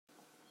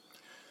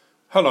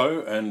Hello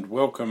and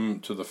welcome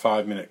to the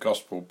 5 Minute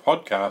Gospel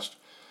podcast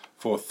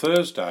for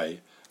Thursday,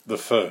 the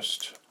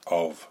 1st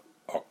of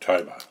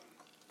October.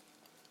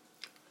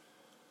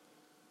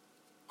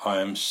 I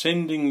am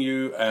sending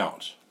you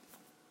out,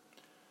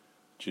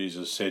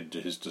 Jesus said to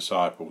his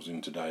disciples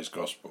in today's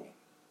Gospel.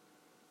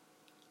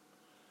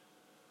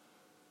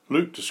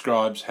 Luke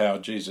describes how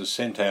Jesus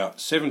sent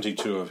out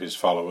 72 of his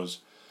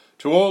followers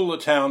to all the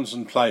towns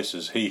and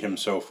places he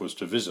himself was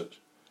to visit.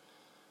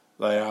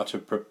 They are to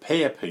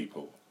prepare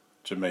people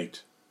to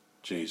meet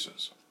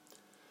Jesus.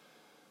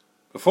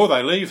 Before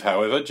they leave,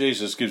 however,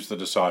 Jesus gives the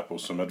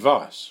disciples some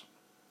advice.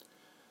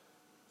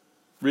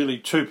 Really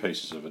two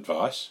pieces of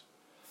advice.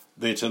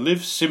 They're to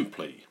live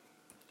simply.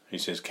 He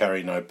says,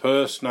 carry no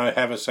purse, no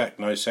haversack,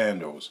 no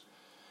sandals.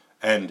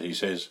 And, he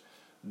says,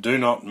 do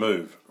not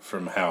move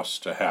from house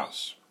to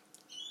house.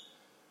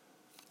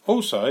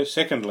 Also,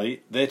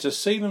 secondly, they're to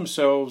see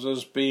themselves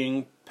as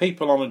being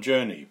people on a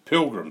journey,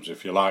 pilgrims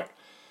if you like.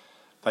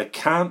 They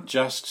can't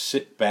just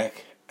sit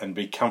back and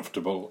be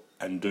comfortable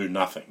and do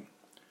nothing.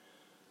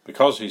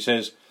 Because, he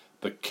says,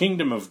 the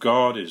kingdom of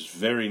God is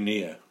very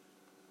near.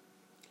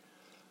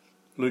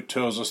 Luke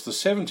tells us the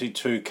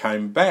 72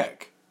 came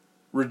back,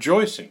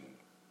 rejoicing.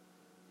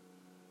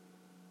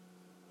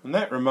 And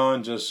that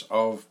reminds us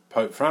of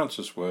Pope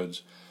Francis'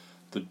 words,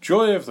 the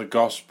joy of the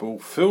gospel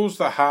fills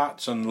the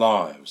hearts and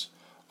lives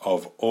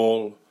of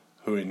all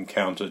who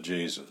encounter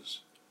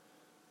Jesus.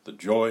 The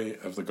joy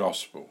of the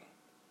gospel.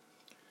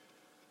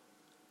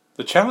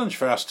 The challenge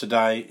for us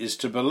today is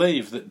to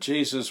believe that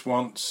Jesus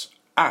wants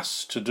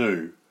us to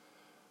do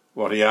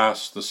what he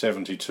asked the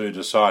 72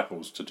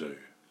 disciples to do.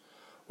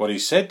 What he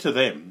said to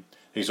them,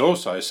 he's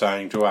also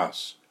saying to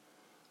us.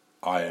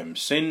 I am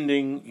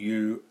sending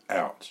you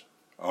out.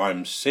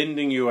 I'm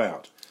sending you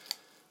out.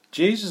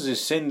 Jesus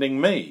is sending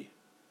me.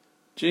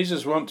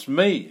 Jesus wants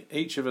me,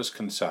 each of us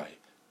can say.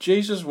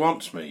 Jesus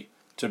wants me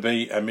to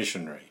be a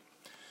missionary.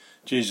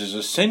 Jesus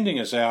is sending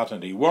us out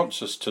and he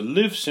wants us to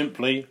live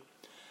simply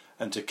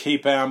and to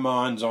keep our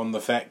minds on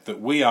the fact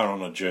that we are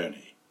on a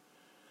journey.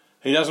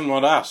 He doesn't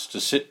want us to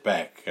sit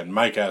back and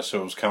make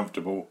ourselves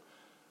comfortable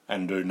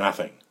and do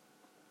nothing.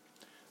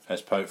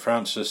 As Pope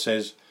Francis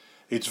says,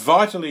 it's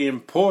vitally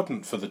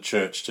important for the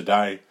church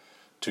today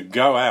to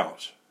go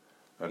out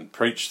and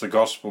preach the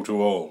gospel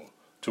to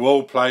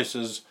all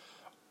places,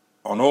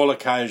 on all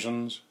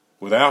occasions,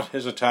 without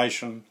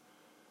hesitation,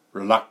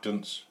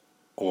 reluctance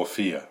or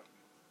fear.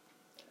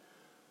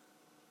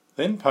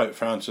 Then Pope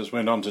Francis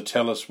went on to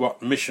tell us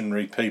what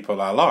missionary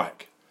people are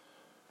like.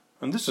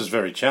 And this is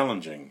very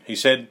challenging. He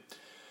said,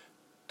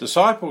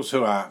 disciples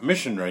who are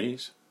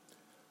missionaries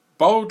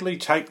boldly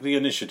take the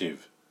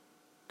initiative,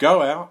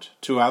 go out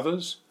to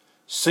others,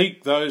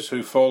 seek those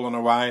who've fallen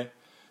away,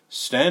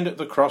 stand at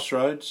the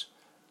crossroads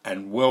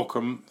and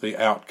welcome the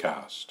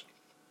outcast.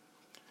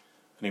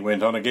 And he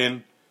went on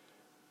again,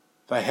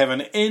 they have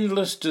an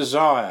endless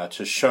desire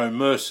to show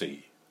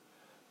mercy,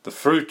 the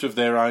fruit of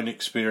their own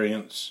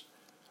experience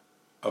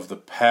of the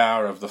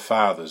power of the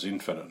Father's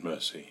infinite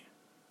mercy.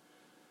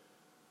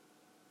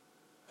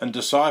 And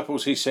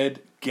disciples, he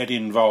said, get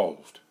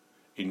involved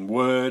in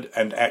word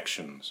and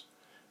actions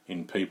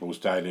in people's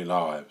daily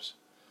lives.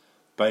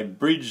 They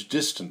bridge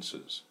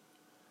distances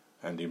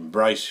and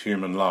embrace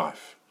human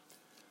life.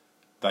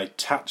 They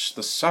touch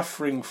the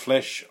suffering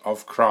flesh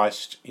of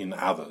Christ in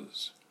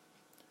others.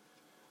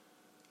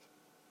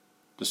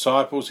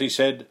 Disciples, he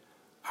said,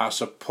 are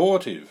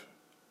supportive.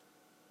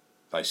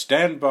 They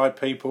stand by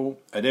people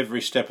at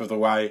every step of the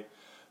way,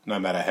 no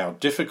matter how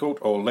difficult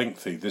or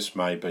lengthy this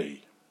may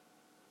be.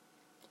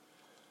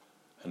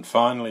 And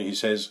finally, he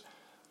says,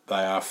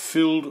 they are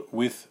filled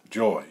with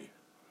joy.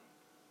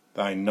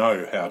 They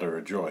know how to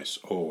rejoice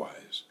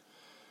always.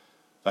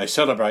 They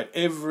celebrate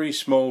every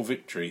small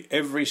victory,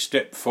 every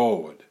step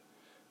forward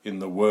in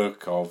the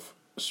work of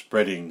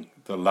spreading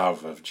the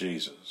love of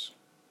Jesus.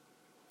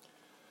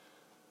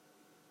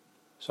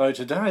 So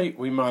today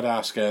we might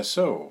ask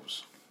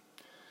ourselves,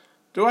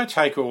 do I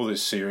take all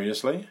this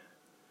seriously?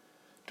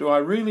 Do I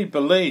really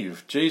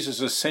believe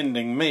Jesus is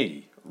sending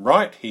me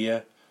right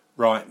here,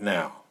 right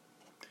now?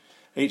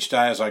 Each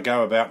day as I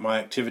go about my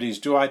activities,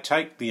 do I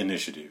take the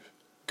initiative,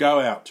 go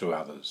out to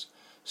others,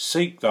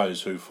 seek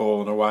those who've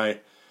fallen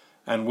away,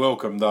 and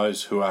welcome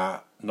those who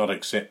are not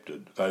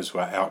accepted, those who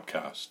are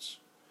outcasts?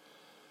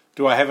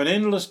 Do I have an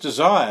endless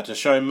desire to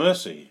show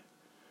mercy,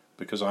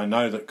 because I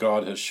know that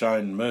God has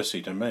shown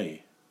mercy to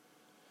me?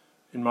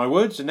 In my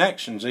words and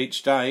actions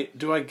each day,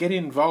 do I get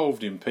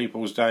involved in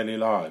people's daily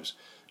lives?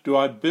 Do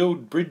I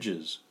build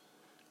bridges?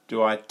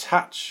 Do I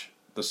touch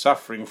the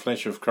suffering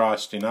flesh of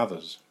Christ in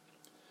others?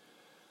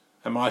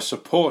 Am I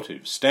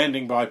supportive,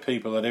 standing by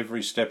people at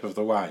every step of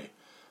the way,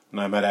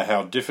 no matter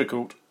how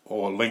difficult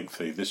or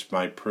lengthy this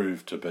may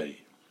prove to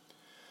be?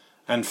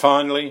 And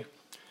finally,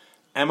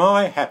 am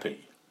I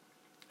happy?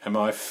 Am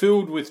I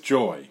filled with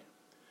joy?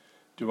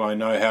 Do I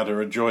know how to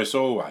rejoice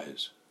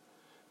always?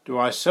 Do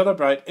I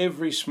celebrate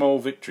every small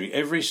victory,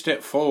 every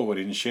step forward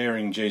in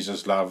sharing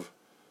Jesus' love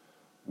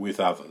with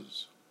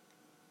others?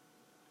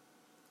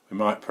 We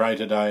might pray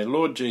today,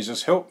 Lord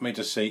Jesus, help me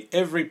to see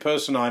every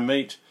person I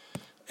meet,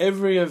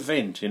 every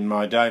event in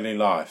my daily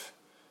life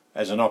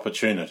as an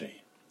opportunity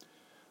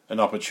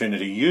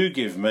you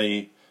give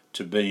me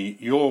to be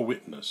your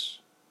witness,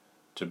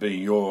 to be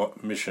your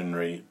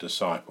missionary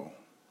disciple.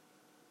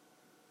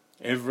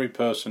 Every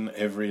person,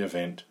 every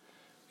event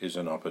is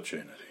an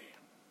opportunity.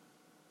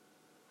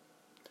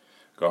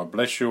 God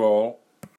bless you all.